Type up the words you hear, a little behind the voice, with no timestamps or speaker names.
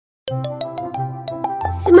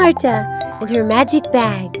Smarta and her magic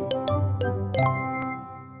bag.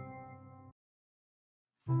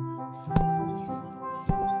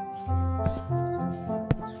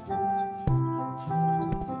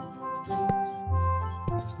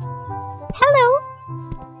 Hello,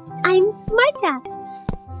 I'm Smarta,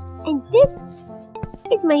 and this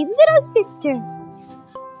is my little sister.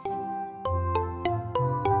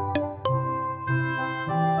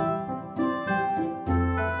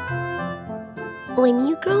 When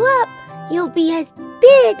you grow up, you'll be as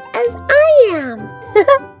big as I am.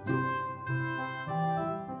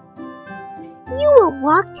 You will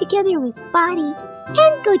walk together with Spotty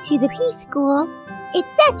and go to the preschool. It's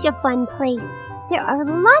such a fun place. There are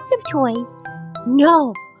lots of toys.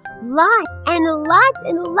 No, lots and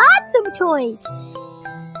lots of toys.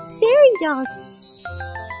 Fairy dolls,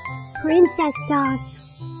 princess dolls,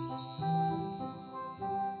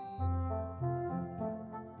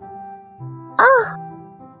 oh,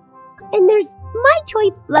 and there's my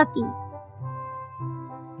toy Fluffy.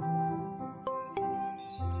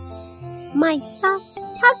 My soft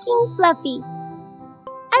talking Fluffy.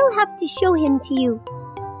 I will have to show him to you.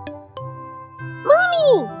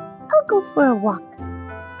 Mommy, I'll go for a walk.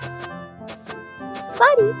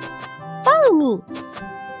 Spotty, follow me.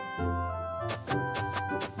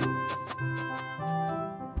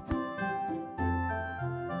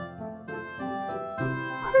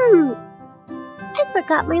 I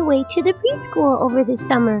forgot my way to the preschool over the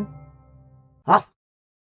summer. Huh?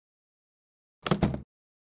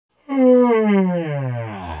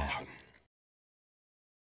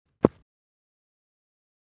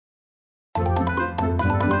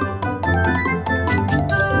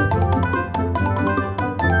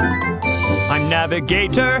 I'm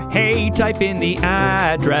Navigator, hey, type in the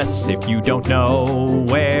address if you don't know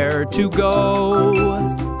where to go.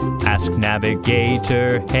 Ask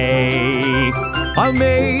Navigator, hey, I'll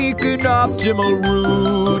make an optimal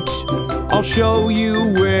route. I'll show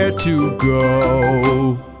you where to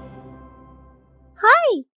go.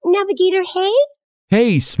 Hi, Navigator, hey?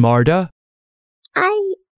 Hey, Smarta.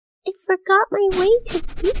 I forgot my way to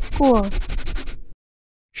preschool.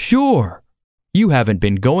 Sure. You haven't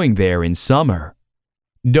been going there in summer.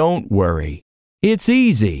 Don't worry. It's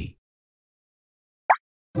easy.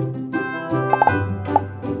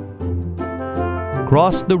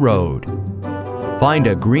 Cross the road. Find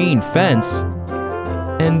a green fence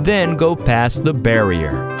and then go past the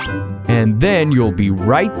barrier. And then you'll be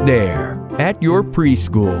right there at your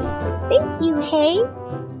preschool. Thank you, Hey.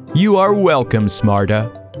 You are welcome, Smarta.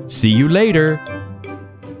 See you later.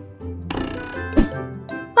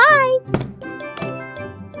 Bye.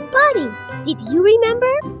 Spotty, did you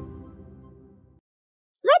remember?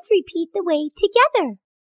 Let's repeat the way together.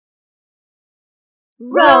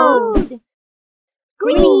 Road,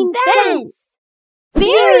 green fence,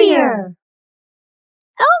 barrier.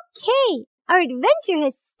 Okay, our adventure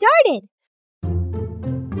has started.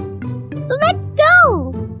 Let's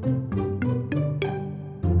go!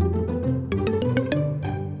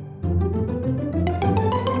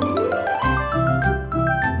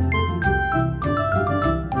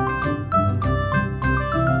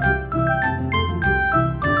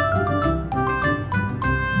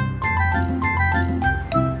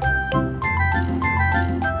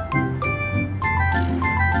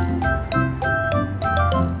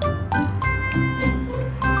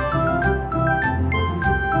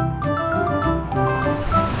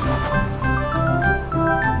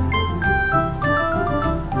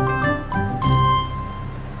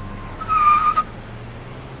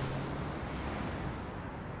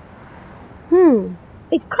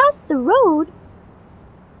 We've crossed the road.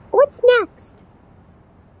 What's next?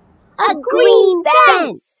 A green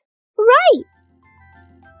fence! Right!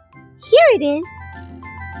 Here it is.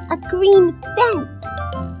 A green fence.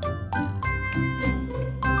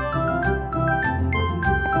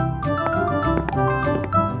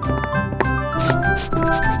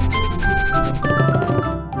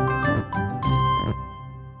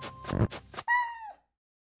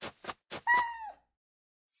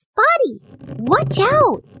 Spotty, watch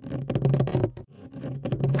out!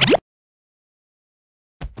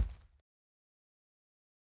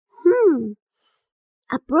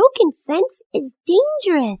 A broken fence is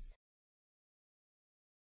dangerous.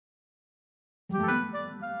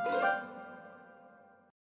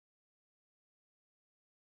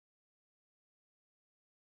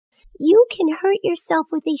 You can hurt yourself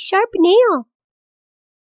with a sharp nail.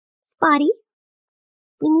 Spotty,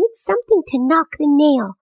 we need something to knock the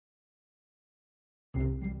nail.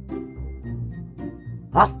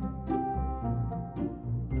 Huh?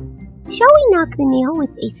 Shall we knock the nail with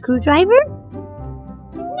a screwdriver?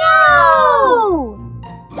 No!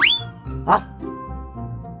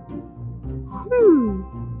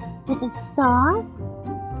 with a saw?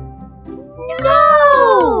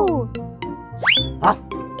 No!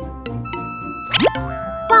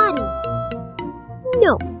 Spotty.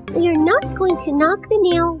 No, we are not going to knock the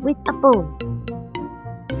nail with a bone.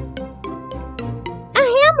 A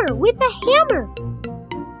hammer with a hammer.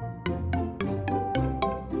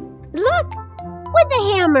 Look, with a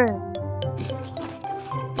hammer.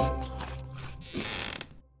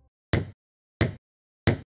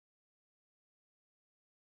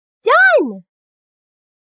 Done!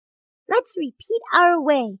 Let's repeat our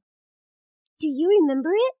way. Do you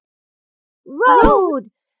remember it?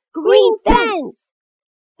 Road, green fence,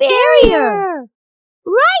 barrier.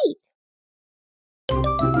 Right!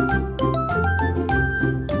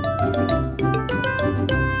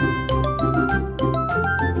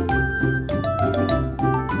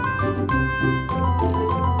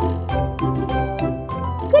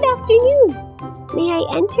 Good afternoon. May I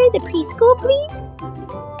enter the preschool, please?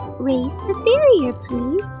 Raise the barrier,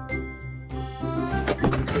 please.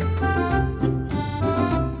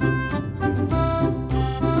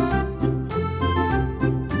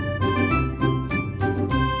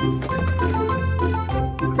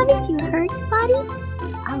 Haven't you heard, Spotty?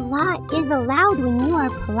 A lot is allowed when you are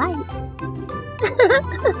polite.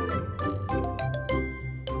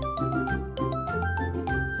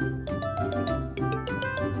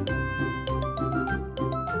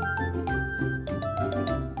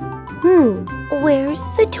 Where's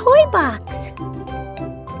the toy box?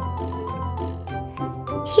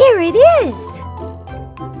 Here it is!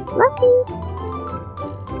 Fluffy!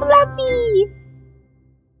 Fluffy!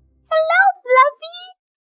 Hello, Fluffy!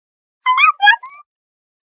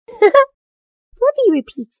 Fluffy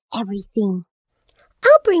repeats everything.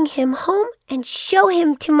 I'll bring him home and show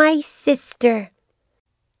him to my sister.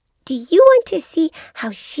 Do you want to see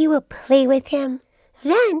how she will play with him?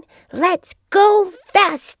 Then let's go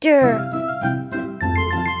faster!